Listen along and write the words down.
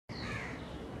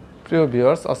প্রিয়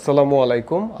ভিউয়ার্স আসসালামু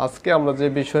আলাইকুম। আজকে আমরা যে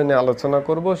বিষয় নিয়ে আলোচনা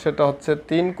করব সেটা হচ্ছে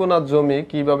তিন কোণা জমি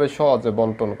কিভাবে সহজে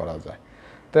বন্টন করা যায়।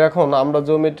 তো এখন আমরা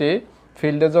জমিটি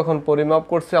ফিল্ডে যখন পরিমাপ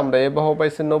করছি আমরা এ বাহু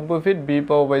পাইছি 90 ফিট, বি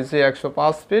বাহু পাইছি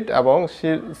 105 ফিট এবং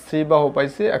সি বাহু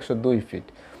পাইছি 102 ফিট।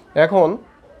 এখন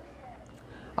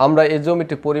আমরা এই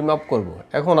জমিটি পরিমাপ করব।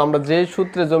 এখন আমরা যেই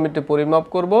সূত্রে জমিটি পরিমাপ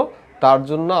করব তার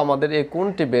জন্য আমাদের এই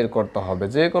কোণটি বের করতে হবে।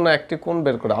 যে কোনো একটি কোণ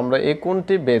বের করে আমরা এই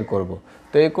কোণটি বের করব।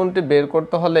 তো এই কোণটি বের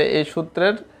করতে হলে এই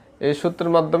সূত্রের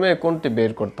মাধ্যমে এই কোণটি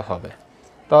বের করতে হবে।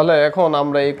 তাহলে এখন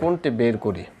আমরা এই কোণটি বের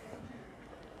করি।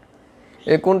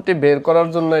 এই কোণটি বের করার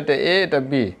জন্য এটা এ এটা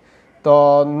বি। তো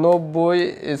 90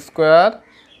 স্কোয়ার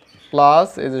প্লাস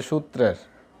এই যে সূত্রের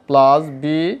plus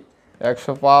B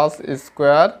 105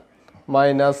 square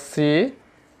minus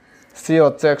C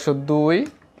হচ্ছে 102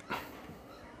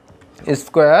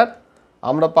 স্কোয়ার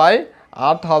আমরা পাই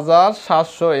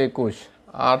 8721।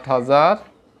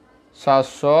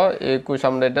 8721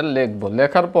 আমরা এটা লিখব।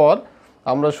 লেখার পর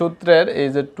আমরা সূত্রের এই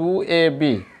যে 2ab,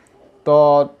 তো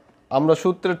আমরা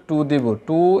সূত্রে 2 দিব।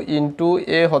 2 ইন্টু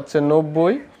এ হচ্ছে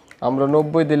 90, আমরা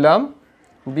 90 দিলাম।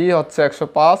 বি হচ্ছে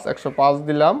 105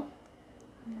 দিলাম।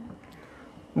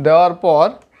 দেওয়ার পর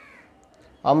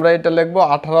আমরা এটা লিখব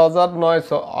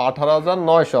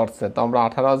 18,900 আসছে, তো আমরা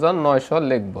 18,900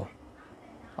 লিখব।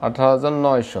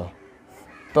 18,900।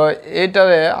 তো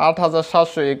এইটারে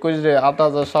 8,721 রে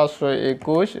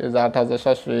 8,721 এই যে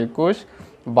 8,721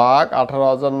 ভাগ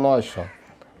 18,900।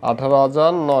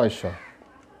 18,900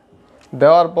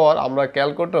 দেওয়ার পর আমরা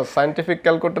সাইন্টিফিক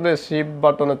ক্যালকুলেটরে শিফট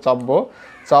বাটনে চাপবো।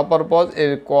 চাপার পর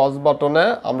এর কস বাটনে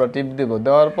আমরা টিপ দিব।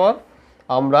 দেওয়ার পর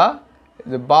আমরা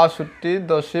যে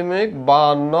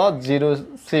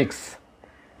 62.5206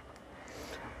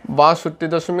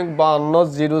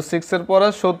 62.5206 এর পরে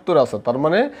 70 আছে, তার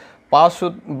মানে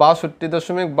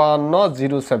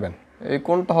 62.5207। এই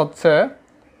কোণটা হচ্ছে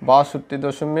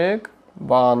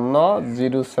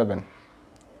 62.5207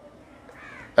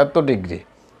 এত ডিগ্রি।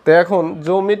 তো এখন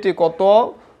জমিটি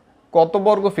কত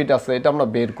বর্গ ফিট আছে এটা আমরা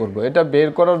বের করব। এটা বের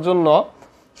করার জন্য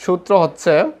সূত্র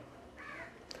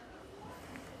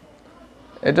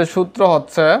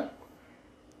হচ্ছে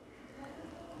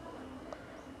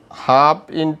half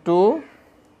into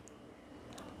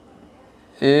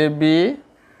A B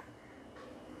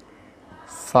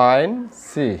sign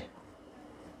C.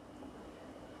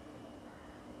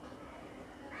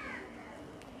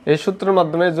 এই সূত্রের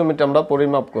মাধ্যমে জমিটা আমরা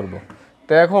পরিমাপ করব।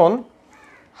 তো এখন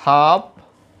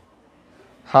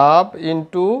হাফ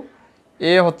ইন্টু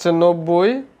এ হচ্ছে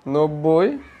 90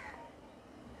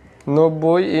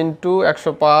 ইন্টু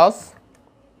 105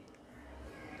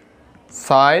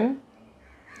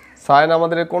 সাইন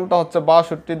আমাদের কোনটা হচ্ছে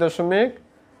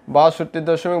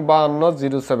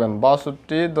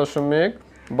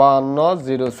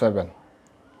 62.5207।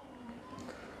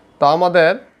 তো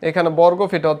আমাদের এখানে বর্গ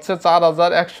ফিট হচ্ছে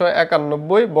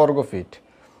 4191 বর্গ ফিট।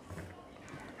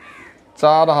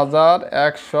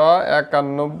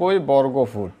 4191 বর্গ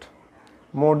ফুট।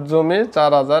 মোট জমি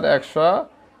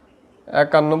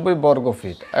 4191 বর্গ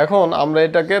ফিট। এখন আমরা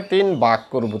এটাকে 3 ভাগ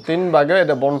করব, 3 ভাগে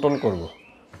এটা বন্টন করব।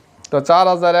 তো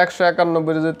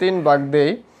 4191 যদি 3 ভাগ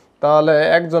দেই তাহলে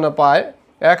একজনে পায়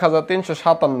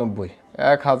 1397।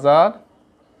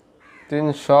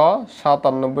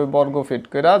 1397 বর্গ ফিট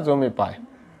করে জমি পায়।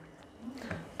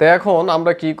 তো এখন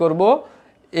আমরা কি করব,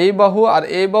 এই বাহু আর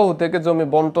এই বাহু থেকে জমি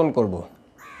বন্টন করব,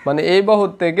 মানে এই বাহু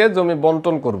থেকে জমি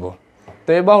বন্টন করব। তো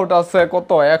এই বাহুটা আছে কত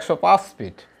 105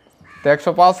 ফিট। তো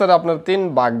 105-এর আপনার 3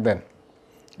 ভাগ দেন।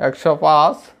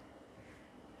 105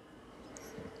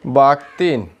 ভাগ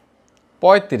 3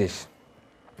 35।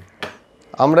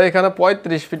 আমরা এখানে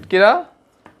 35 ফিট কিরা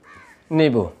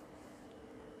নিব।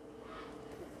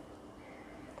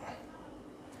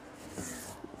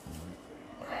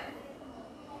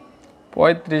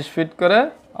 35 ফিট করে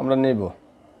আমরা নিব।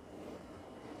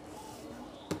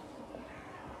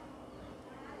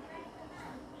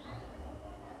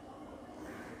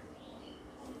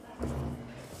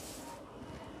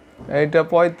 এইটা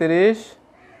 35,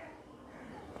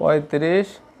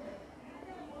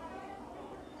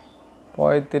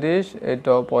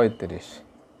 এইটাও 35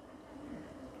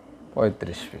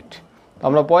 ফিট।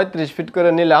 আমরা 35 ফিট করে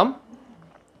নিলাম।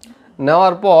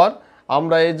 নেওয়ার পর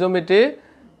আমরা এই জমিটি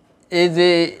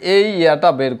এই ইয়াটা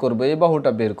বের করব, এই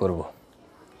বাহুটা বের করব।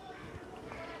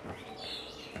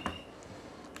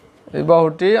 এই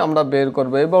বাহুটি আমরা বের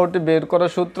করব। এই বাহুটি বের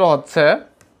করার সূত্র হচ্ছে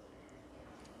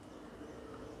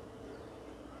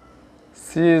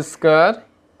সি স্কয়ার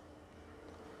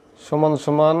সমান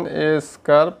সমান এ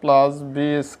square plus B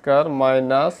square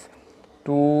minus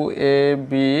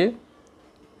 2ab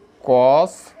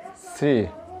cos c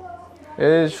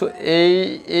এই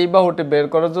এই বাহুটি বের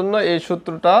করার জন্য এই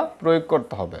সূত্রটা প্রয়োগ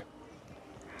করতে হবে।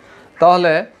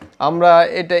 তাহলে আমরা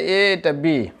এটা এ এটা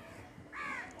বি,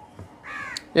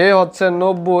 এ হচ্ছে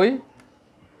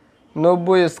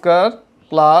 90 স্কয়ার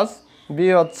প্লাস বি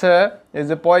হচ্ছে এই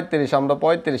যে 35, আমরা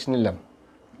 35 নিলাম,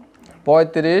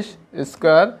 35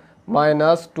 স্কয়ার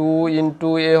মাইনাস 2 ইন্টু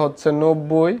এ হচ্ছে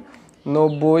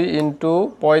 90 ইন্টু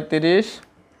 35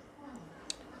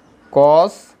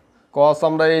 কস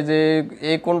আমরা এই যে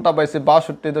এই কোণটা পাইছি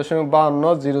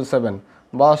 62.5207,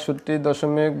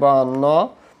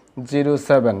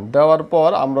 62.5207 দেওয়ার পর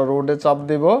আমরা রোডে চাপ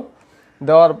দিব,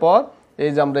 দেওয়ার পর এই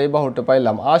যে আমরা এই বাহুটা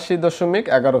পাইলাম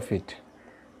 80.11 ফিট,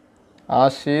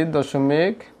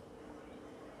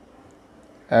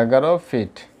 80.11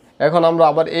 ফিট। এখন আমরা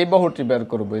আবার এই বাহুটি বের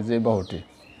করবো, এই যে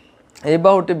এই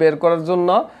বাহুটি বের করার জন্য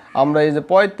আমরা এই যে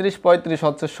 35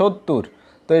 হচ্ছে 70,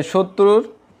 তো এই 70,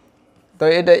 তো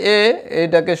এটা এ,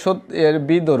 এইটাকে এর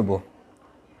বি ধরবো,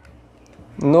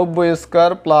 90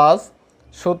 স্কয়ার প্লাস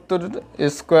 70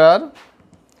 স্কয়ার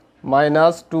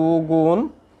মাইনাস 2 গুণ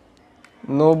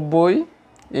 90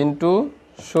 ইন্টু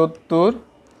 70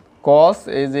 কস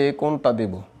এই যে এই কোণটা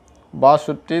দিব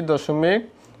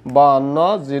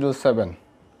 62.5207।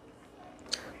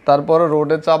 তারপরে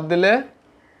রোডে চাপ দিলে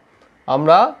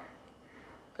আমরা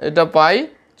এটা পাই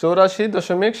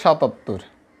 84.77,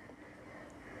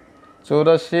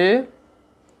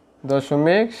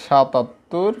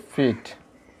 84.77 ফিট।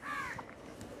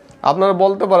 আপনারা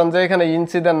বলতে পারেন যে এখানে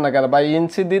ইঞ্চি দেন না কেন, বা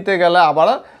ইঞ্চি দিতে গেলে আবার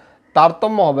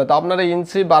তারতম্য হবে, তো আপনারা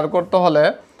ইঞ্চি বার করতে হলে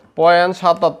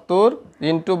 0.77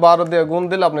 ইন্টু 12 দিয়ে গুণ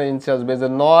দিলে আপনার ইঞ্চি আসবে, যে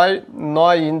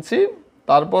 9 ইঞ্চি,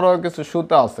 তারপরেও কিছু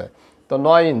সুতা আছে, তো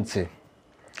 9 ইঞ্চি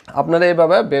আপনারা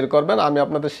এইভাবে বের করবেন। আমি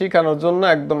আপনাদের শেখানোর জন্য,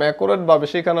 একদম অ্যাকুরেটভাবে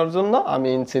শেখানোর জন্য আমি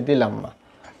ইঞ্চি দিলাম না।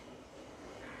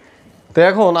 তো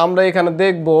এখন আমরা এখানে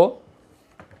দেখব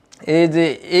এই যে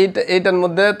এইটার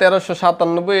মধ্যে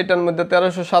 1397, এটার মধ্যে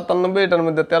 1397, এটার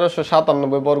মধ্যে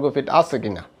 1397 বর্গ ফিট আছে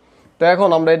কিনা। তো এখন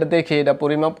আমরা এটা দেখি, এটা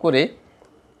পরিমাপ করি।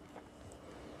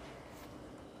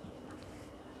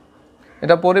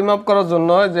 এটা পরিমাপ করার জন্য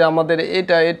যে আমাদের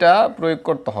এটা প্রয়োগ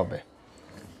করতে হবে,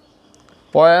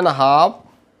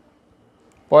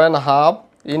 0.5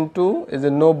 ইন্টু এই যে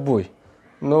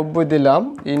 90 দিলাম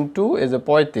ইন্টু এই যে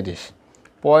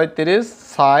 35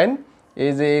 সাইন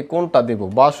এই যে এই কোণটা দেব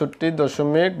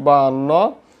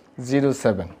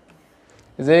 62.5207,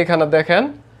 যে এখানে দেখেন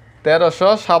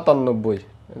 1397,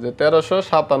 যে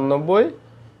 1397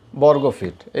 বর্গ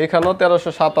ফিট, এইখানেও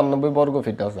 1397 বর্গ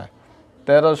ফিট আছে,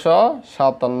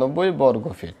 1397 বর্গ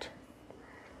ফিট।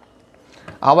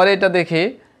 আবার এটা দেখি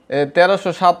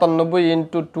 1397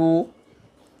 ইন্টু 2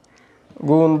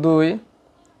 গুণ 2,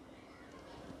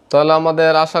 তাহলে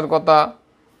আমাদের আসার কথা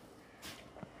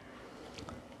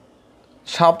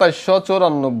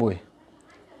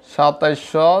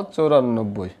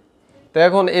 2794। তো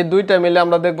এখন এই দুইটা মিলে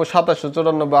আমরা দেখবো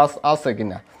 2794 আছে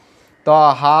কিনা। তো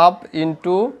হাফ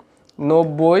ইন্টু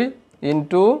 90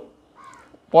 ইন্টু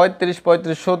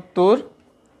 35 70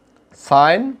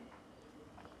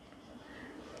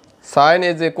 সাইন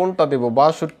এই যে কোনটা দেব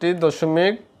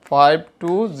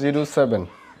 62.5207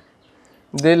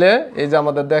 দিলে এই যে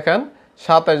আমাদের দেখেন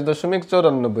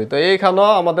 27.94। তো এইখানেও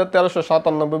আমাদের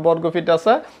 1397 বর্গ ফিট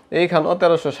আছে, এইখানেও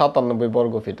 1397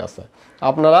 বর্গ ফিট আছে,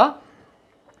 আপনারা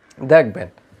দেখবেন।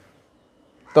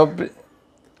 তো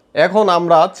এখন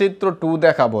আমরা চিত্র 2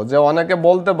 দেখাবো। যে অনেকে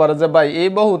বলতে পারে যে ভাই এই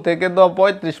বাহু থেকে তো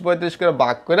 35 করে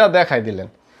ভাগ করে দেখাই দিলেন,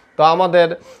 তো আমাদের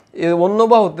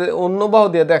অন্য বাহু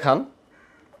দিয়ে দেখান।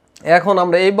 এখন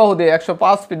আমরা এই বাহু দিয়ে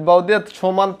 105 ফিট বাহু দিয়ে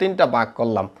সমান 3টা ভাগ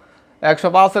করলাম,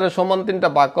 105 এর সমান 3টা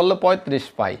ভাগ করলে 35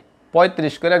 পাই,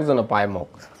 35 করে একজনে পায় মুখ।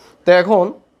 তো এখন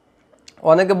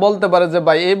অনেকে বলতে পারে যে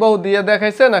ভাই এই বাহু দিয়ে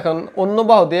দেখাইছেন, এখন অন্য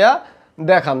বাহু দিয়ে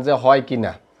দেখান যে হয় কি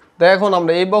না। তো এখন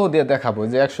আমরা এই বাহু দিয়ে দেখাবো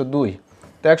যে 102।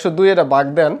 তো 102 এর ভাগ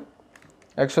দেন,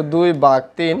 102 ভাগ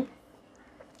 3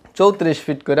 34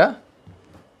 ফিট করে।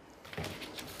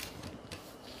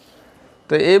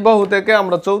 তো এই বাহু থেকে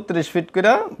আমরা 34 ফিট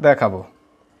করে দেখাবো।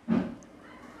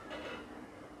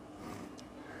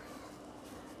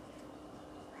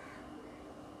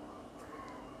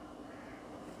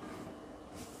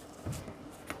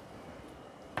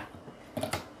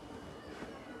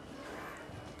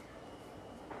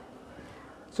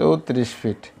 চৌত্রিশ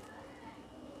fit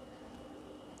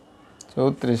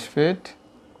 34 fit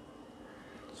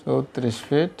 34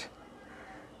 fit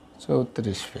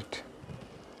 34 fit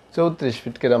 34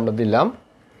 fit করে আমরা দিলাম।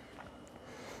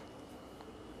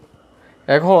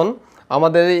 এখন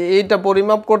আমাদের এইটা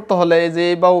পরিমাপ করতে হলে এই যে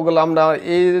এই বাহুগুলো আমরা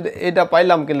এইটা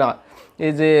পাইলাম কিনা,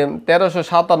 এই যে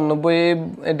 1397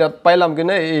 এটা পাইলাম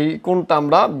কিনা, এই কোণটা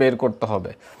আমরা বের করতে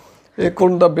হবে। এই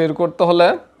কোণটা বের করতে হলে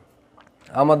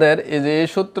আমাদের এই যে এই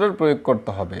সূত্রের প্রয়োগ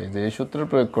করতে হবে, এই যে এই সূত্রের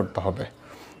প্রয়োগ করতে হবে।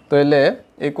 তাহলে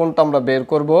এই কোণটা আমরা বের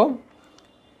করব।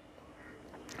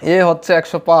 এ হচ্ছে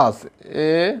 105,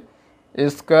 এ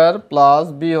স্কোয়ার প্লাস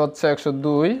বি হচ্ছে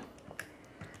 102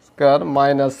 স্কোয়ার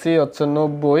মাইনাস সি হচ্ছে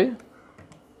 90,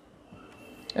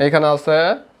 এখানে আছে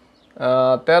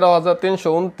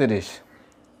 13,329,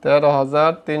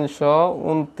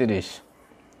 13,329।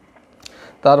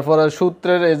 তারপরে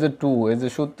সূত্রের এই যে 2, এই যে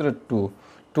সূত্রের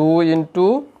 2 ইন্টু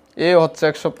এ হচ্ছে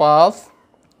 105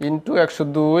 ইন্টু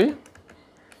 102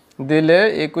 দিলে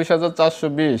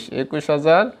 21,420,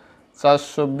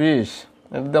 21,420।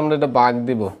 এটা আমরা এটা ভাগ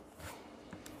দিব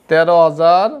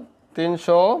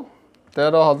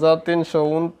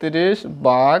 13,329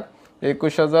 ভাগ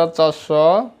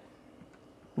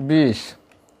 21,420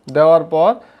 দেওয়ার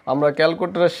পর আমরা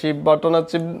ক্যালকুলেটরের শিফট বাটনে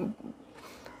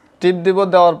টিপ দিব।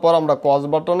 দেওয়ার পর আমরা কস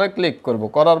বাটনে ক্লিক করব।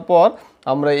 করার পর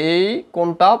আমরা এই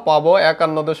কোণটা পাবো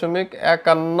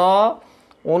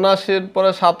 51.79 পরে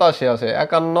 87 আছে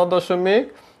 51.81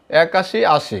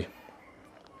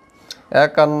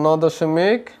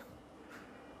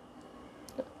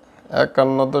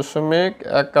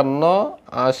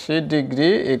 51.81 ডিগ্রি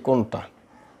এই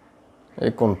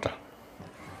কোণটা।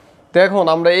 দেখুন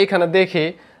আমরা এইখানে দেখি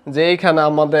যে এইখানে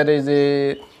আমাদের এই যে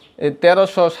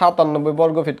 1397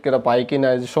 বর্গ ফিট করে পাই কিনা।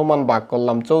 এই যে সমান ভাগ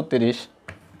করলাম 34,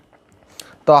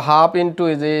 তো হাফ ইন্টু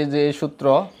এই যে এই সূত্র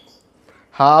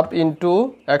হাফ ইন্টু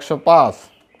 105,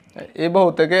 এই বাহু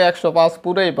থেকে 105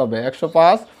 পুরাই পাবে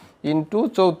 105 ইন্টু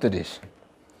 34।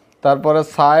 তারপরে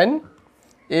সাইন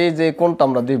এই যে কোণটা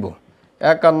আমরা দিব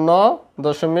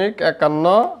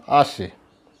 51.81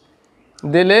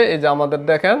 দিলে এই যে আমাদের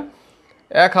দেখেন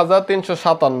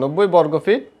 1397 বর্গ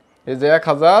ফিট, এই যে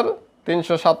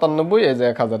 1397, এই যে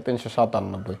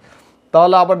 1397।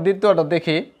 তাহলে আবার দ্বিতীয়টা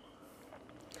দেখি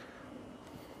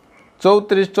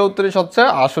 34 হচ্ছে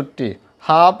 68,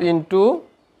 হাফ ইন্টু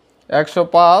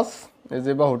 105 এই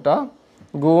যে বাহুটা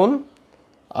গুণ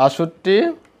 68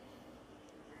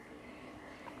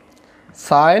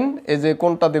 সাইন এই যে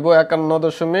কোণটা দিব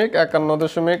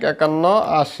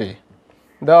 51.81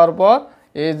 দেওয়ার পর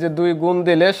এই যে 2 গুণ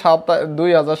দিলে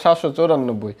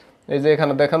 2794, এই যে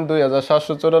এখানে দেখেন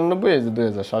 2794, এই যে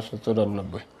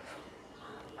 2794।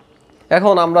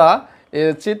 এখন আমরা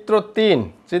চিত্র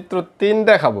 3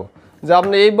 দেখাবো যে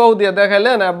আপনি এই বাহু দিয়ে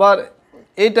দেখাইলেন, আবার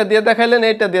এইটা দিয়ে দেখাইলেন,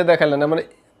 এইটা দিয়ে দেখাইলেন, মানে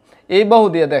এই বাহু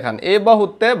দিয়ে দেখান, এই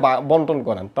বাহুতে বন্টন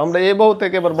করেন। তো আমরা এই বাহু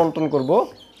থেকে এবার বন্টন করব,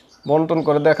 বন্টন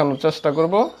করে দেখানোর চেষ্টা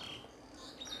করব।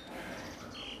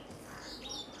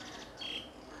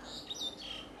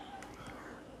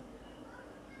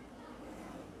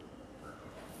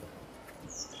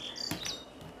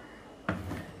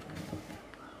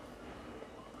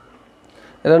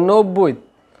 এটা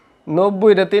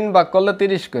 90 3 ভাগ করলে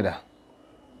 30 করে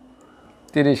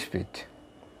 30 ফিট।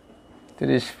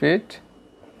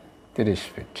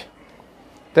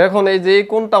 তো এখন এই যে এই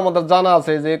কোণটা আমাদের জানা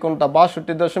আছে, যে এই কোণটা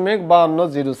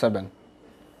 62.5207,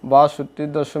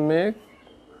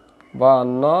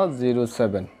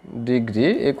 62.5207 ডিগ্রি।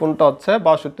 এই কোণটা হচ্ছে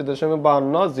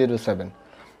 62.5207।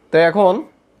 তো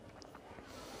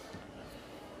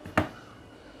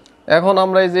এখন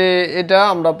আমরা এই যে এটা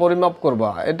আমরা পরিমাপ করব।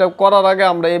 এটা করার আগে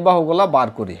আমরা এই বাহুগুলা বার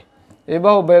করি। এই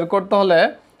বাহু বের করতে হলে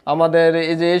আমাদের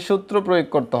এই যে এই সূত্র প্রয়োগ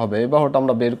করতে হবে। এই বাহুটা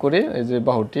আমরা বের করি, এই যে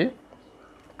বাহুটি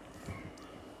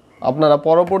আপনারা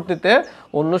পরবর্তীতে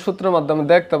অন্য সূত্রের মাধ্যমে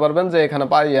দেখতে পারবেন যে এখানে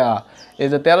পাইয়া এই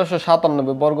যে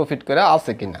 1397 বর্গ ফিট করে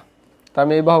আছে কিনা। তা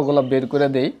আমি এই বাহুগুলা বের করে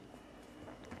দেই।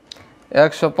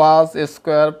 105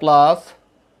 square plus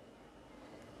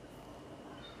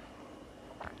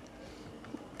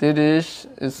 30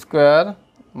 square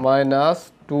minus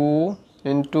 2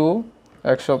 into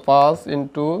 105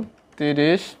 into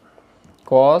 30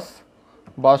 কস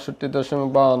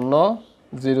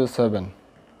 62.5207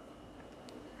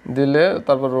 দিলে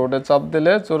তারপর রোডে চাপ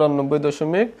দিলে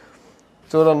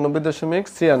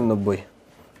 94.96।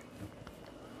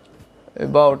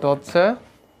 এবার ওটা হচ্ছে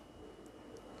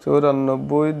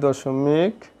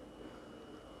 94.96।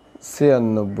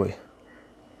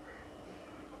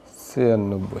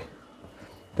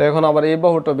 তো এখন আবার এই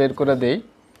বাহুটা বের করে দেই।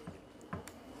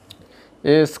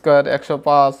 এ স্কোয়ার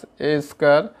 105 এ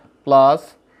square plus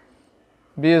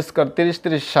B square 30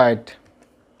 60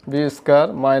 B square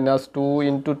minus 2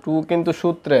 into 2 কিন্তু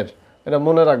সূত্রের, এটা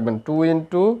মনে রাখবেন, 2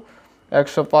 ইন্টু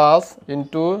 105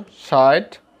 ইন্টু 60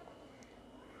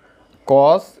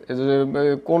 কস এই যে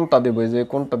কোনটা দেব, এই যে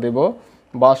কোনটা দেব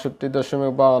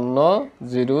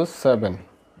 62.5207।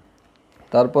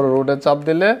 তারপর রোডে চাপ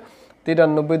দিলে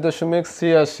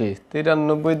 93.86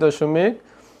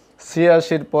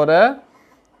 93.86 পরে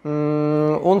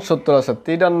 69 আছে,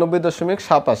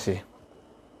 93.87,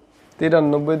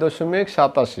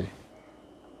 93.87,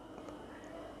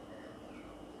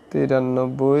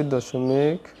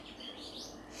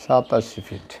 93.87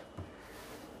 ফিট।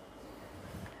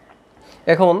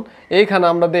 এখন এইখানে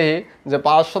আমরা দেখি যে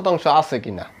 5% আছে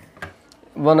কিনা,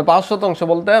 মানে 5%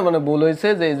 বলতে মানে ভুল হয়েছে,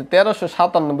 যে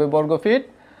 1397 বর্গ ফিট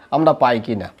আমরা পাই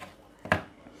কিনা।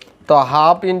 তো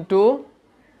হাফ ইন্টু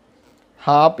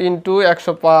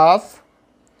 105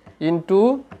 ইন্টু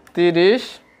 30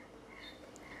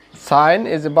 সাইন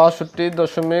এই যে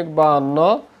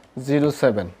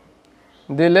 62.5207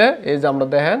 দিলে এই যে আমরা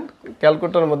দেখেন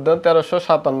ক্যালকুলেটরের মধ্যে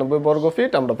 1397 বর্গ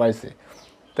ফিট আমরা পাইছি,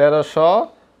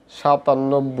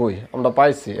 1397 আমরা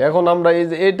পাইছি। এখন আমরা এই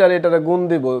যে এইটারে গুণ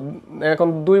দিব, এখন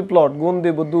 2 প্লট গুণ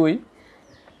দিব,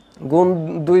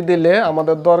 2 দিলে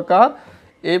আমাদের দরকার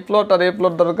এই প্লট আর এই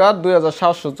প্লট দরকার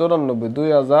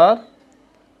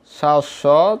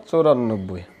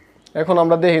 2794। এখন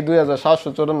আমরা দেখি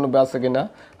 2794 আছে কিনা।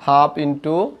 হাফ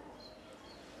ইন্টু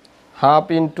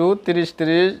 30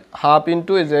 হাফ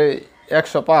ইন্টু এই যে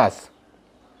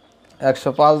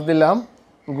 105 দিলাম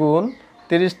গুণ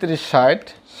 30 60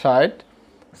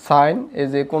 সাইন এই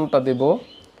যে কোনটা দিব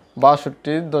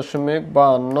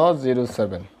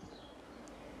 62.5207।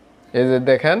 এই যে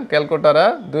দেখেন ক্যালকুলেটরে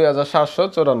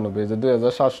 2794, এই যে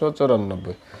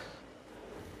 2794।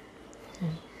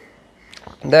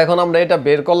 এখন আমরা এটা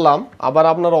বের করলাম। আবার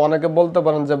আপনারা অনেকে বলতে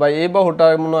পারেন যে ভাই এই বাহুটা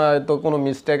মনে হয় তো কোনো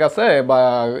মিস্টেক আছে বা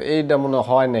এইটা মনে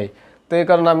হয় নাই, তো এই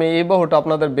কারণে আমি এই বাহুটা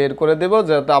আপনাদের বের করে দেব,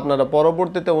 যাতে আপনারা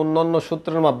পরবর্তীতে অন্যান্য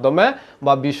সূত্রের মাধ্যমে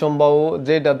বা বিষম বাহু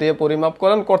যেটা দিয়ে পরিমাপ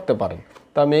করেন করতে পারেন।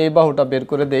 তো আমি এই বাহুটা বের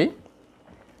করে দেই।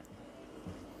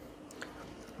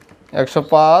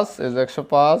 105 এই যে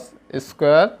 105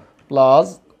 স্কোয়ার প্লাস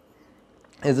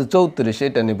এই যে 34,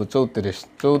 এটা নিব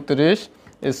 34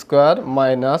 স্কোয়ার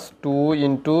মাইনাস 2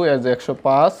 ইন্টু এই যে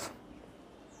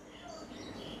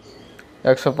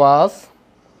 105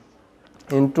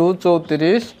 ইন্টু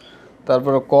 34,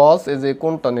 তারপরে কস এই যে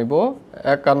কোনটা নিব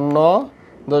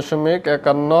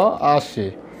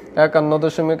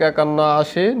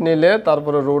 51.5180 নিলে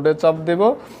তারপরে রোডে চাপ দিব,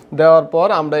 দেওয়ার পর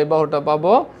আমরা এই বাহুটা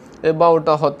পাবো। এই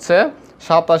বাহুটা হচ্ছে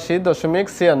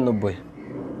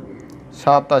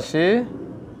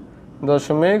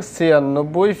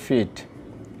 87.96 ফিট।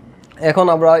 এখন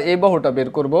আমরা এই বাহুটা বের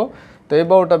করব। তো এই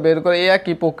বাহুটা বের করে এই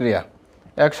একই প্রক্রিয়া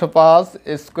 105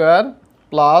 স্কোয়ার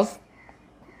প্লাস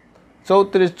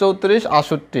 34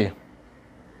 68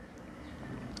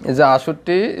 এই যে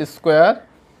 68 স্কোয়ার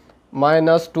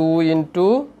মাইনাস 2 ইন্টু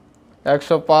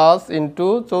 105 ইন্টু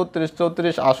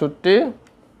 34 68,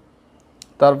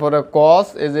 তারপরে কস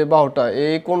এই যে বাহুটা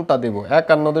এই কোনটা দিব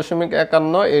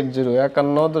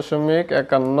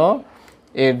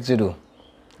 51.5180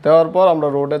 দেওয়ার পর আমরা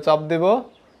রোডে চাপ দিব,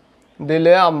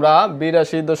 দিলে আমরা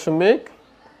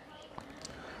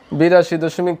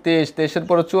 82.23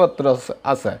 পরে 74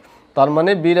 আছে, তার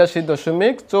মানে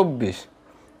 82.24।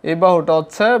 এই বাহুটা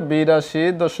হচ্ছে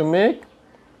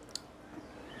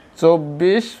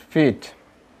 82.24 ফিট।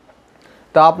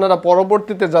 তা আপনারা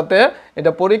পরবর্তীতে যাতে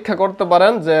এটা পরীক্ষা করতে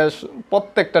পারেন যে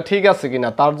প্রত্যেকটা ঠিক আছে কিনা,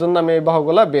 তার জন্য আমি এই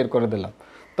বাহুগুলা বের করে দিলাম।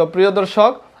 তো প্রিয়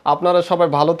দর্শক, আপনারা সবাই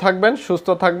ভালো থাকবেন, সুস্থ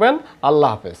থাকবেন। আল্লাহ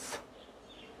হাফেজ।